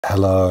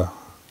Hello,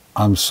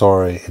 I'm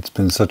sorry it's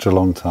been such a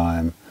long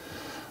time,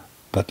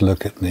 but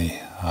look at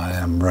me, I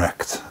am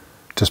wrecked.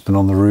 Just been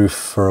on the roof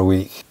for a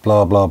week,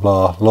 blah blah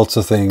blah, lots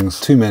of things,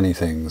 too many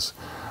things,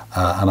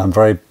 and I'm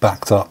very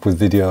backed up with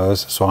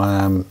videos, so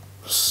I am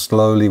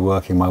slowly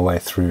working my way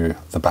through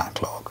the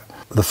backlog.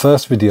 The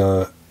first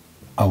video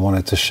I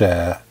wanted to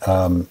share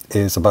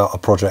is about a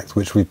project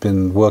which we've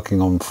been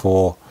working on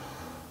for,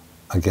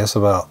 I guess,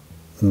 about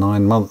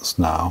 9 months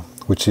now,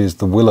 which is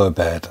the Willow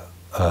bed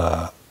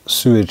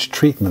sewage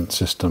treatment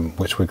system,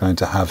 which we're going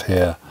to have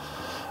here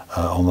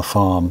on the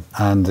farm.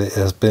 And it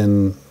has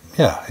been,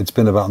 it's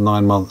been about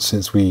 9 months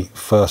since we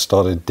first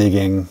started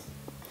digging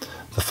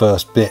the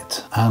first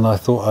bit, and I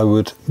thought I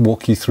would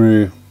walk you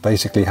through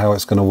basically how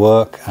it's going to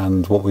work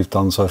and what we've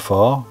done so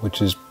far,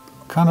 which is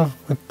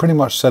we've pretty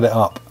much set it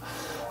up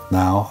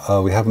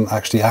now. We haven't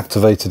actually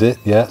activated it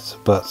yet,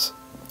 but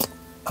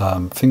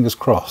fingers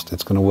crossed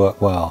it's going to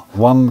work well.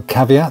 One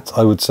caveat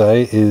I would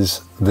say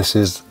is this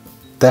is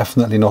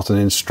definitely not an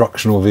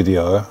instructional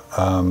video.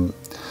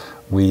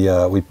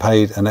 We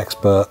paid an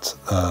expert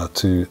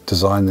to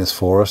design this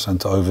for us and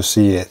to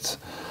oversee it.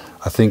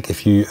 I think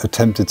if you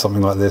attempted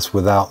something like this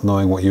without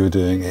knowing what you were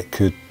doing, it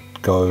could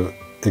go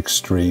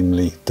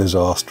extremely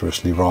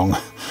disastrously wrong.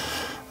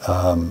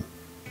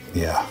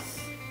 Yeah,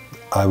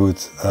 I would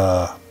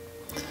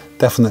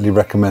definitely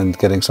recommend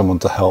getting someone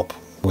to help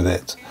with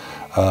it.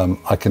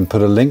 I can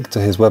put a link to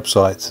his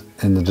website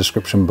in the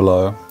description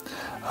below,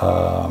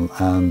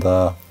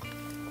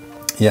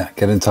 yeah,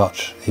 get in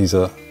touch. He's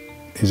a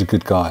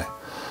good guy.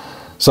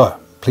 So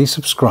please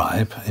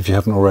subscribe if you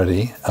haven't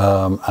already,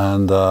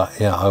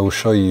 yeah, I will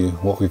show you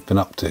what we've been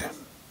up to.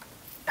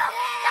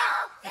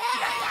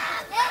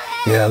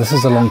 Yeah, this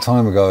is a long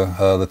time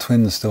ago. The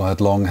twins still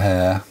had long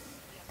hair.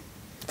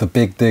 The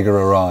big digger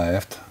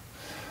arrived,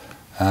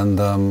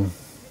 and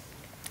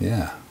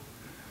yeah.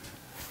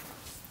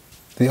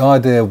 The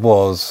idea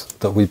was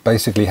that we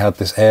basically had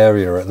this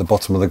area at the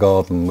bottom of the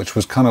garden which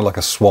was kind of like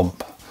a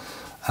swamp,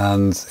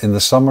 and in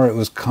the summer it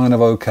was kind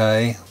of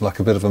okay, like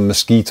a bit of a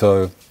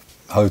mosquito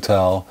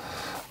hotel,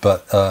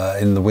 but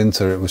in the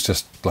winter it was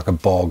just like a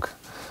bog.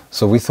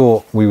 So we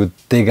thought we would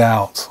dig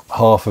out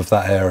half of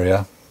that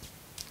area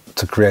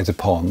to create a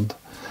pond,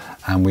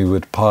 and we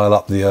would pile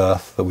up the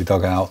earth that we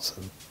dug out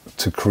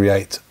to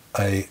create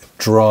a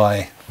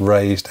dry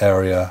raised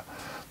area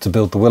to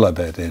build the willow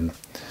bed in.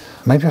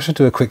 Maybe I should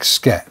do a quick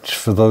sketch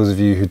for those of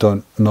you who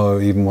don't know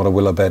even what a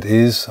willow bed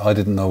is. I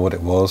didn't know what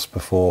it was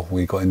before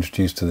we got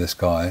introduced to this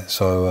guy.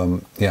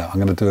 So yeah, I'm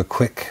going to do a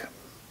quick,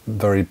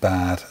 very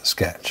bad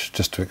sketch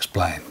just to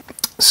explain.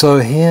 So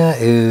here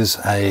is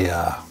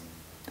the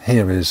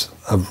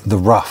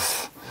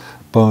rough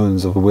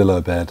bones of a willow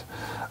bed.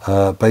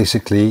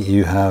 Basically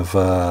you have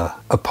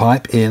a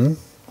pipe in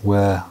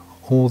where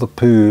all the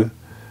poo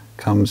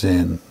comes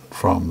in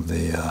from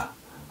the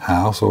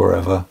house or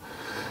wherever,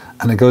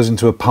 and it goes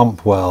into a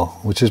pump well,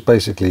 which is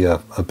basically a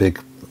big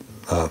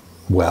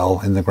well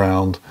in the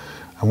ground.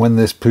 And when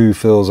this poo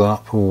fills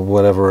up, or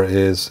whatever it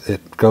is,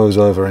 it goes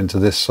over into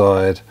this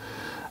side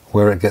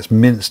where it gets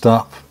minced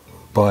up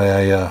by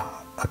a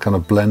kind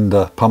of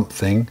blender pump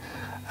thing,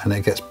 and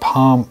it gets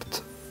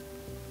pumped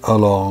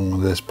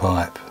along this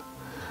pipe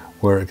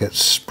where it gets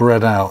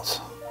spread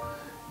out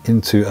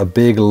into a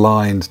big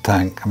lined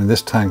tank. I mean,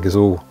 this tank is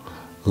all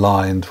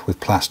lined with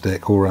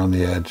plastic all around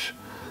the edge,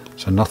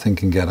 so nothing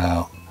can get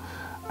out.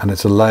 And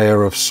it's a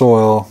layer of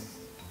soil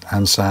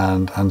and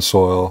sand and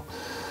soil,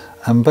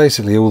 and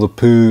basically all the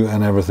poo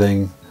and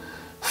everything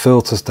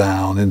filters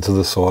down into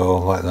the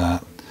soil like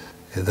that.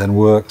 It then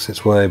works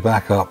its way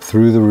back up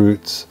through the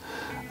roots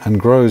and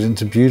grows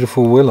into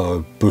beautiful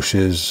willow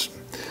bushes,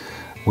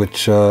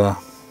 which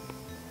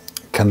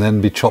can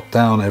then be chopped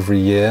down every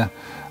year,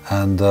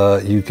 and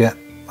you get,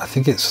 I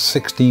think it's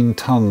 16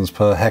 tons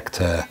per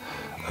hectare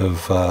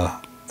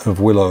of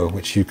willow,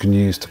 which you can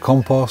use to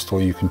compost,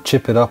 or you can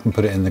chip it up and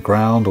put it in the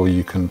ground, or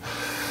you can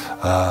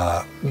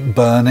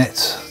burn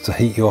it to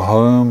heat your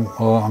home,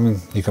 or I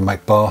mean, you can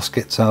make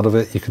baskets out of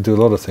it. You can do a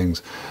lot of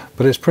things,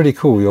 but it's pretty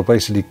cool. You're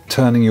basically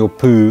turning your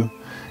poo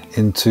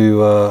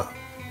into a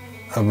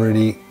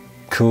really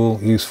cool,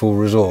 useful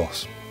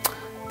resource.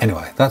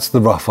 Anyway, that's the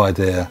rough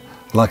idea.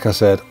 Like I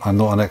said, I'm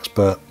not an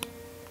expert.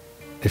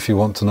 If you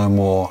want to know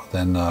more,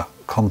 then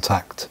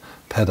contact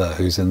Pedder,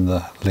 who's in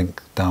the link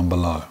down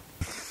below.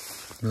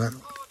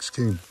 It's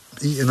getting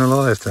eaten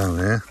alive down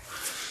here.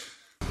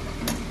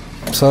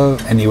 So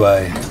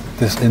anyway,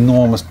 this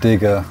enormous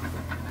digger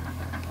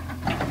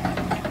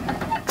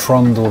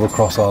trundled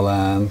across our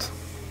land.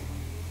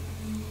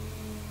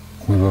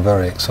 We were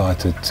very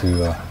excited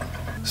to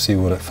see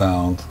what it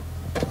found.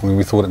 I mean,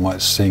 we thought it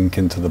might sink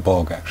into the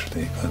bog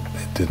actually, but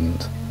it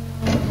didn't.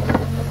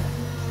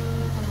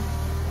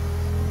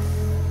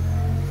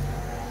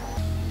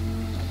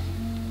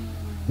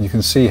 You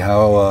can see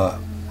how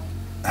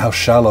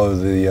shallow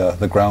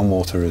the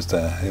groundwater is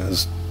there. It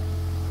was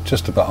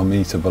just about a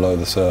metre below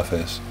the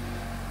surface,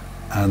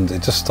 and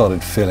it just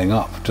started filling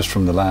up just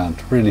from the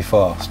land really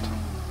fast.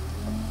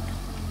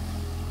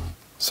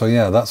 So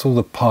yeah, that's all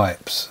the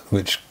pipes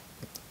which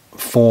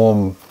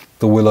form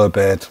the willow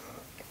bed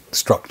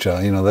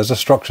structure. You know, there's a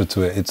structure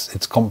to it.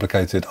 It's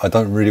complicated. I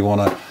don't really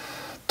want to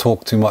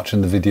talk too much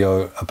in the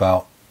video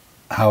about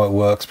how it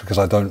works because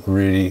I don't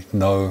really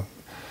know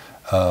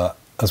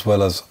as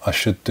well as I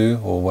should do,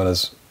 or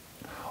as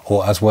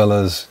well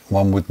as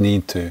one would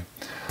need to.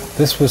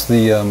 This was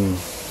the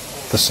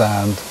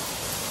sand,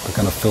 the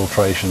kind of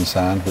filtration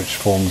sand, which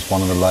forms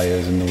one of the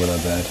layers in the willow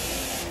bed.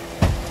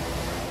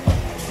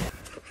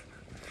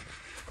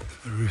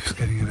 The roof's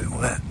getting a bit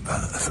wet,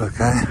 but that's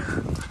okay.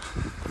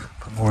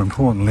 But more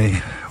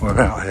importantly, we're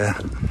out here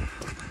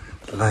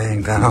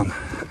laying down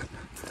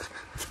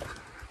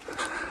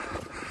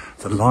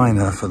the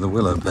liner for the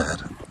willow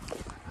bed.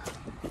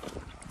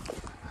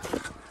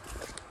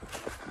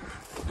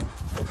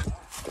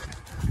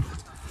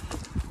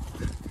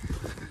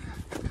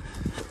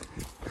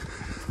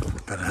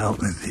 Better help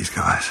with these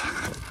guys.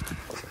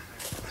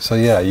 So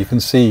yeah, you can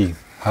see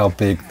how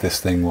big this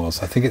thing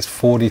was. I think it's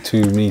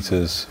 44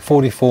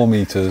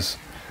 meters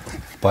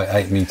by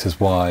 8 meters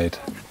wide.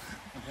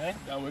 Okay,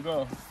 down we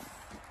go.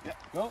 Yeah,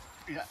 go.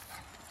 Yeah.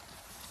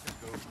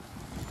 Go.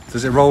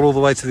 Does it roll all the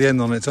way to the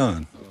end on its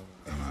own?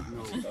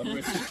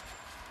 No.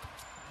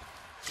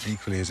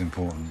 Equally as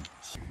important.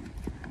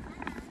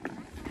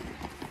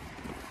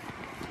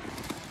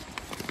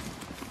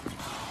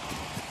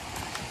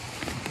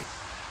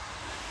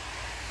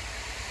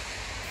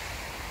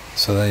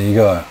 So there you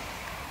go.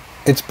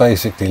 It's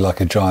basically like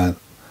a giant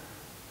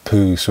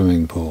poo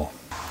swimming pool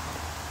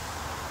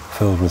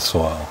filled with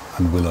soil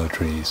and willow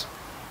trees.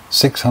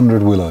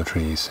 600 willow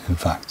trees, in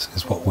fact,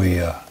 is what we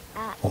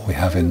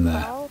have in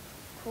there.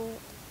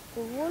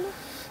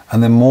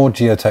 And then more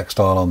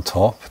geotextile on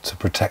top to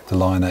protect the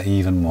liner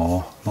even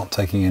more, not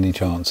taking any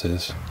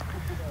chances.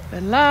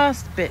 The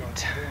last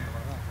bit.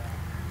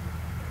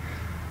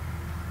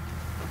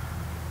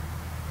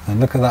 And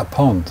look at that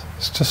pond.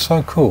 It's just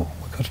so cool.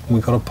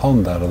 We got a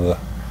pond out of the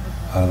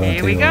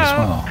deal as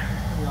well.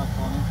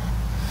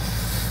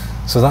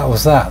 So that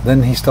was that.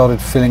 Then he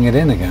started filling it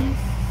in again.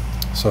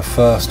 So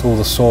first all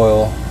the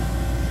soil,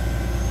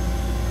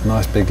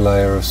 nice big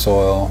layer of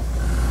soil.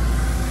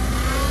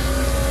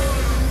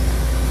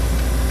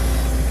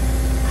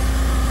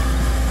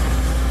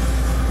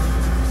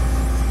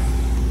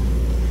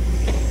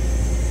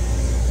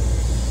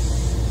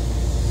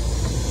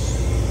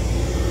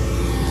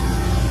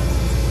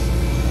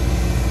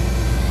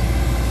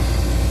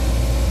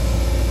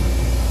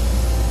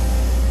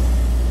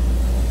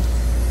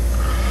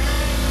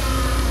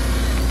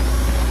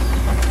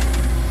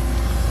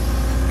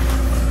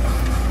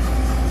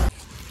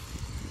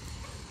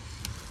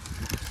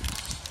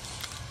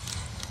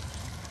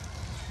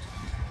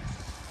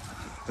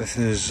 This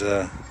is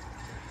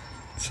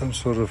some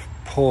sort of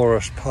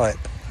porous pipe.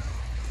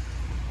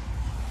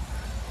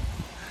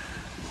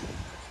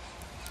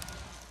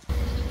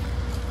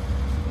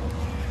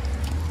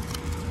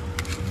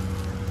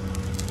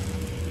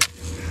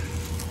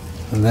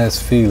 And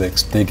there's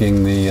Felix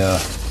digging the,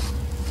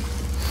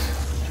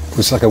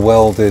 it's like a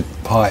welded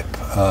pipe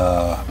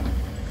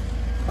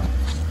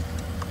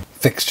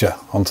fixture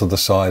onto the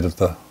side of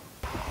the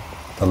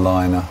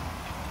liner.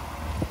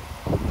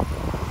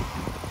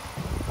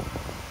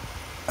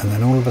 And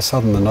then all of a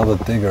sudden another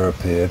digger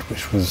appeared,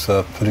 which was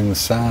putting the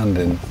sand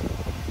in.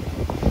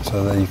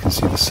 So there you can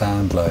see the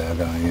sand layer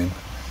going in.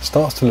 It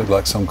starts to look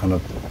like some kind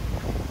of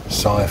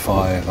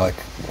sci-fi, like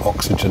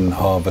oxygen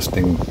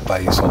harvesting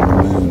base on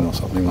the moon or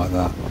something like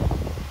that.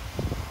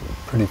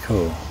 Pretty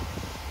cool.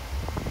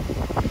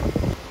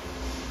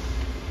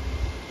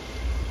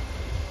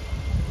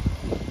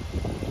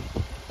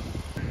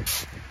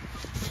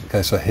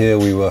 Okay, so here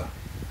we were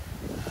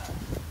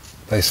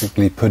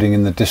basically putting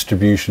in the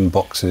distribution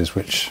boxes,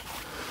 which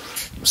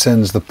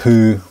sends the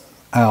poo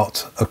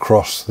out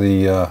across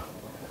the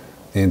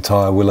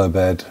entire willow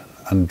bed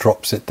and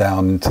drops it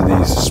down into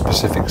these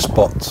specific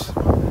spots,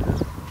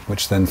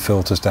 which then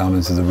filters down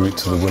into the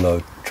roots of the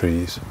willow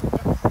trees.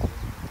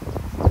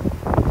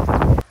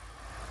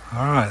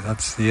 Alright,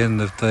 that's the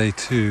end of day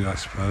 2, I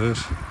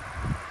suppose.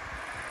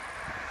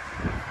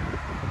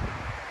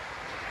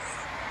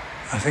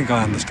 I think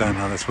I understand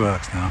how this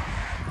works now.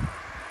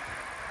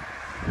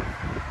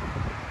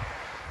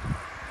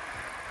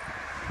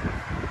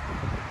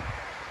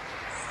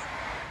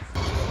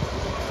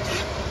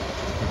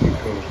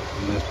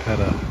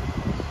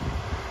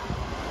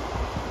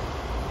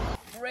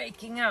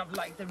 Breaking up,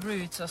 like the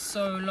roots are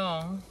so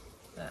long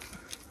that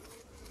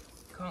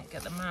you can't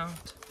get them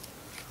out.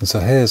 And so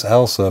here's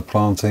Elsa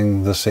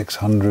planting the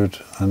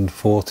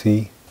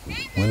 640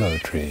 willow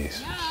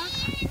trees.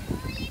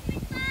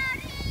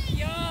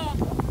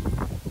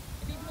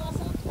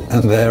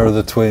 And there are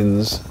the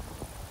twins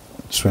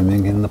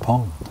swimming in the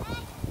pond.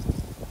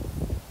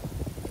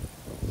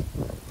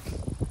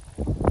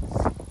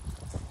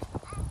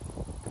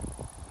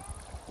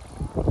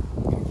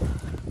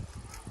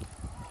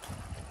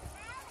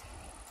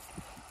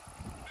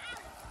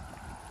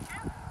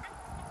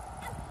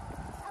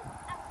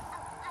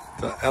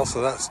 Elsa,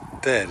 that's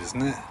dead,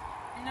 isn't it?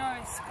 No,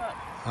 it's got...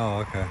 Oh,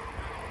 okay.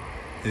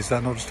 Is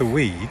that not just a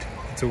weed?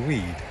 It's a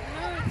weed.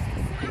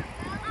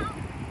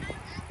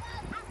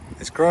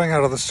 growing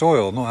out of the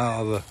soil, not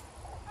out of the...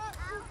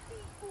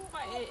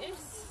 But it is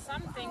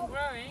something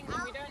growing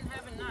and we don't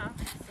have enough.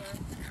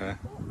 So. Okay.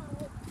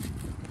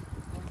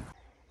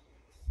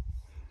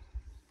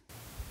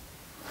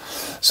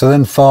 So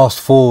then fast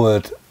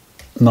forward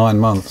 9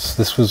 months,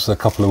 this was a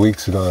couple of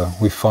weeks ago,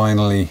 we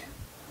finally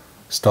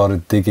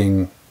started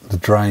digging the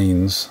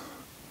drains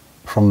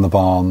from the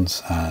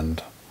barns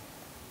and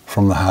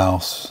from the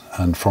house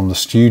and from the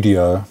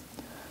studio.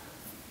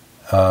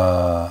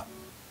 I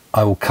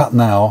will cut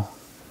now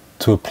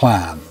to a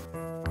plan.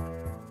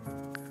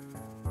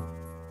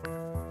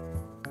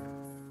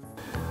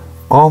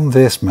 On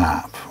this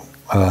map,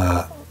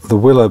 the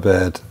willow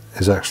bed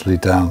is actually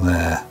down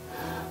there,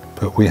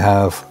 but we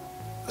have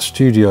a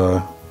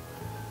studio,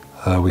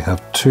 we have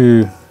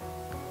 2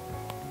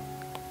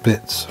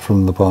 bits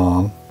from the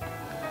barn,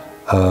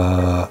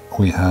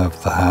 we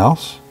have the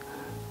house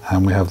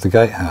and we have the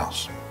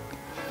gatehouse,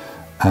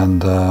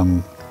 and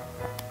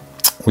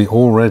we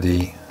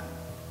already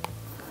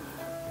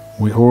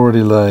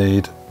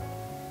laid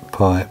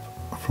pipe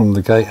from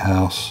the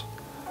gatehouse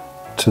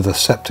to the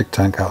septic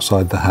tank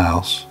outside the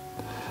house.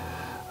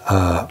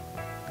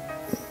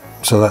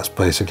 So that's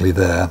basically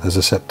there's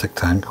a septic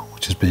tank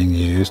which is being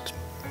used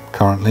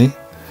currently.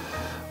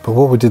 But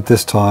what we did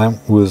this time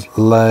was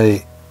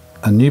lay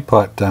a new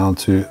pipe down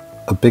to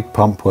a big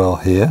pump well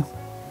here,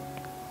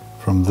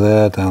 from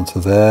there down to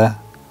there,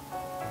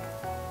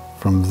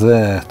 from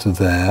there to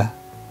there,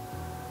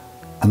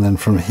 and then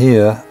from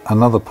here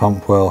another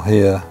pump well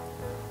here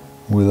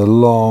with a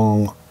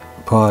long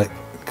pipe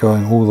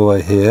going all the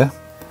way here,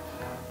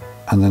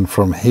 and then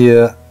from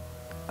here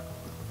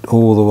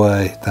all the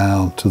way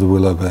down to the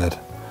willow bed.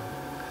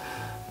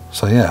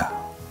 So yeah,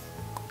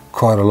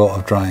 quite a lot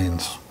of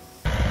drains.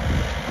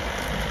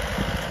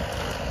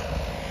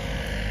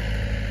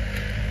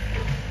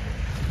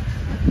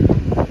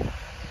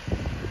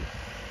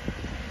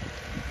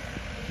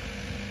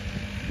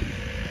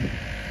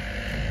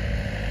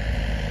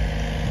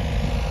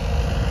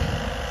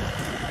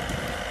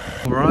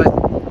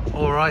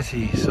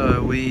 Alrighty,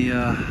 so we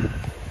are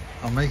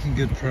making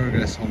good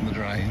progress on the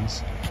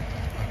drains.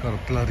 I've got a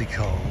bloody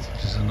cold,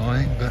 which is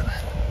annoying, but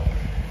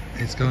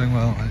it's going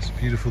well. It's a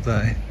beautiful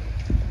day.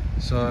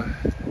 So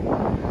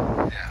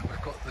yeah,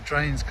 we've got the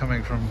drains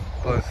coming from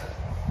both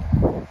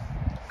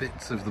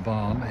bits of the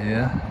barn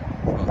here.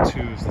 Well,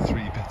 2 of the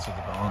 3 bits of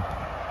the barn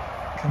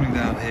coming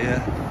down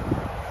here.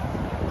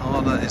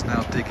 Anna is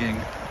now digging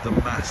the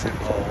massive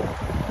hole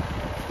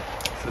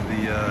for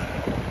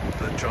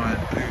the giant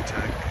poo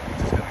tank,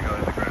 which is going to go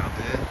in the ground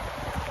here.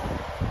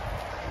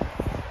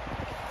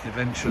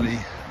 Eventually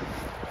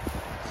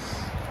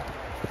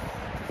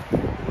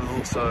will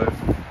also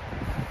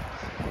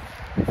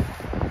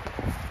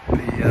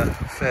be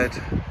fed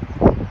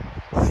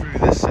through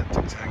this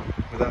septic tank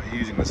without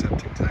using the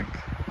septic tank,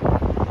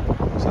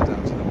 so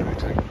down to the poo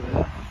tank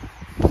there.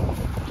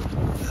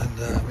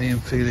 And me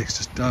and Felix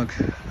just dug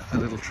a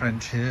little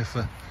trench here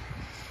for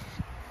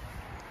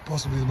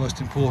possibly the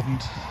most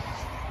important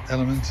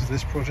element of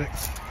this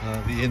project,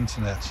 the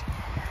internet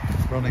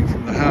running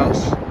from the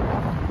house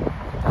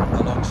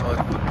alongside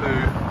of the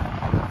poo,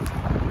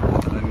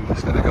 and then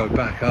it's going to go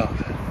back up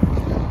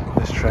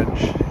this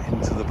trench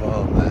into the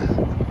barn there.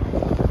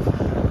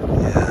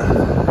 Yeah,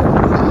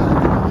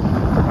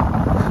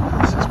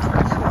 this is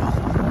pretty cool.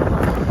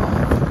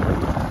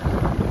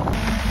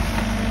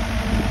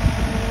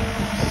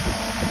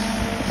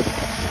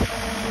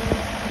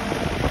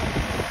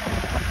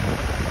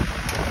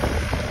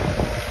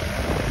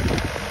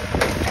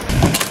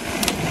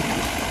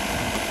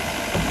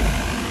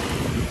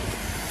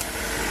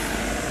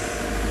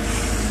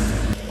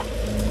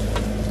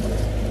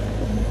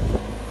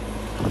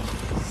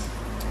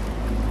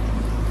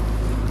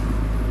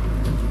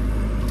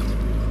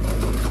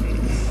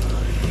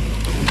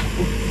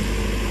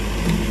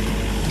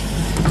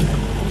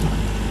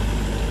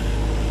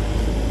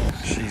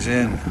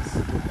 In.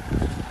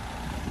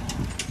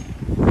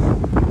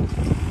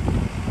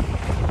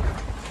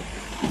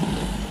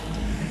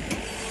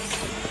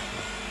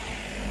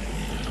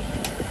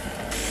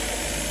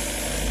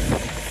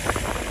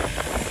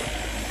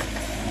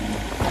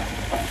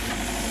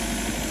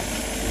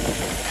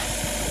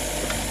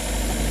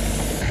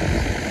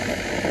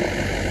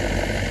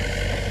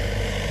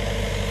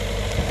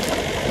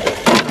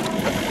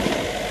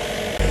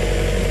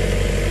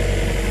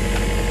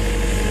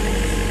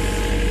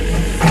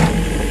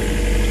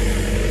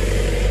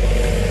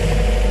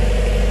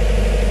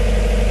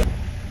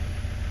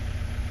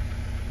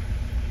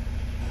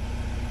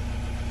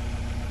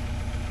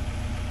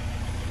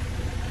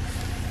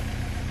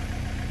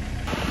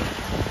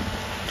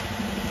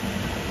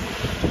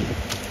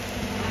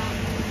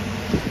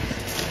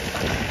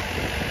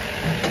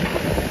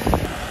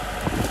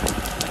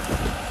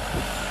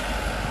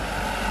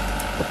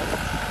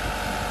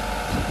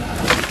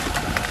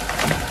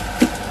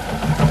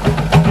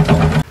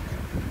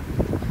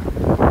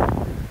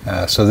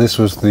 So this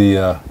was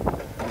the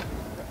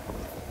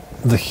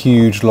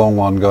huge long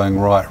one going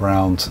right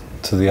round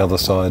to the other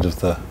side of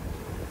the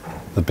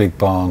big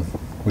barn.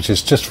 which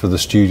is just for the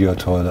studio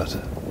toilet.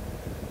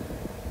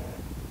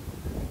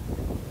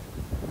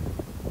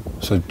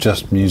 So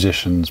just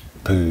musicians'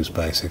 poos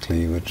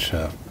basically, which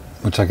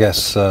I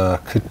guess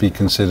could be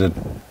considered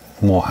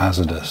more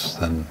hazardous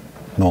than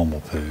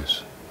normal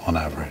poos on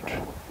average.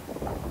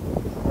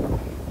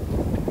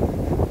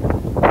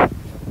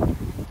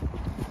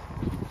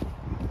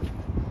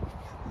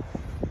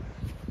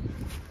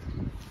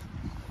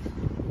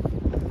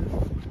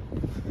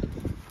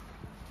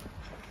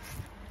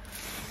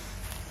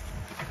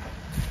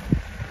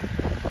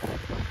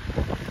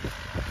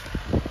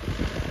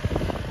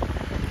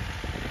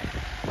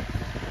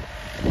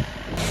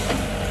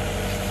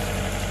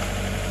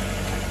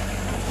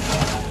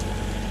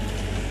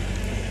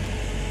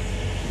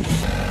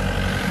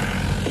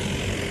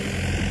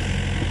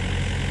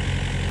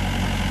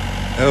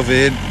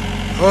 Elvin,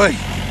 oi!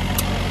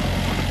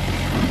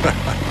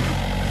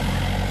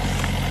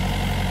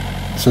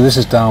 So this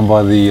is down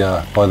by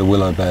the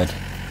willow bed,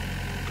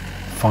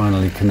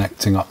 finally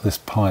connecting up this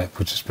pipe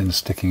which has been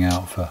sticking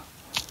out for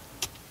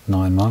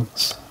 9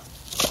 months.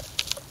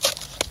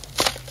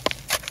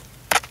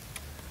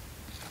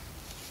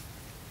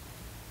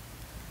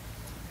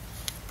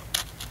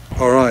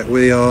 Alright,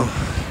 we are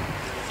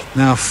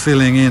now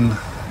filling in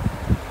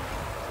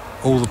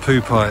all the poo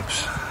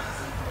pipes.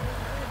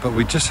 But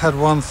we just had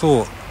one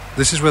thought.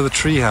 This is where the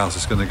tree house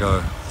is going to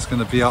go. It's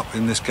going to be up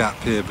in this gap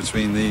here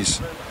between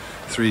these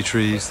 3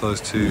 trees,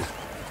 those two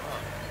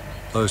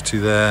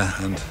there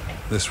and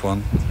this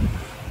one.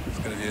 It's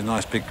going to be a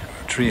nice big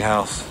tree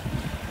house.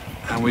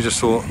 And we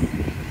just thought,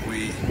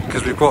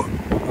 because we've got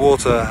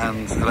water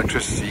and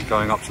electricity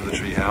going up to the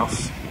tree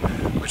house,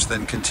 which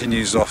then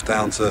continues off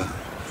down to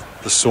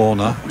the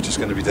sauna, which is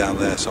going to be down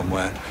there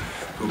somewhere.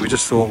 But we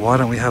just thought, why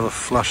don't we have a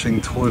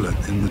flushing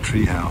toilet in the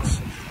tree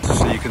house?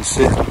 So you can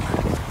sit,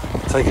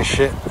 take a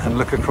shit and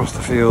look across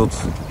the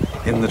fields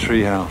in the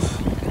treehouse.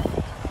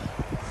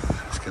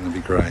 It's going to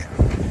be great.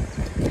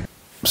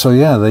 So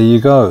yeah, there you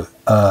go.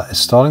 It's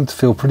starting to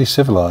feel pretty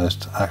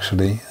civilized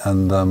actually,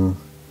 and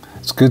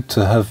it's good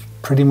to have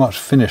pretty much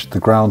finished the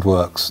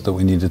groundworks that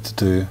we needed to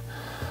do.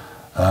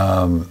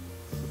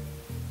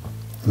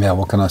 Yeah,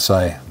 what can I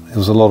say? It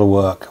was a lot of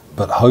work,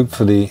 but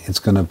hopefully it's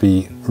going to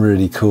be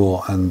really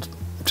cool and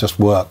just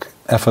work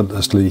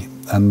effortlessly,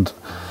 and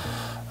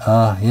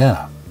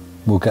yeah,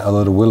 we'll get a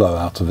load of willow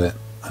out of it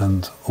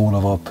and all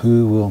of our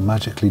poo will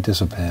magically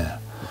disappear.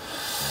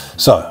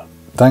 So,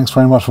 thanks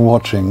very much for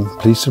watching.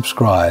 Please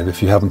subscribe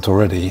if you haven't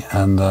already,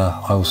 and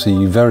I will see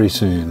you very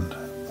soon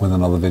with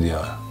another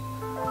video.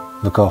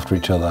 Look after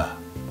each other.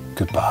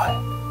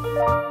 Goodbye.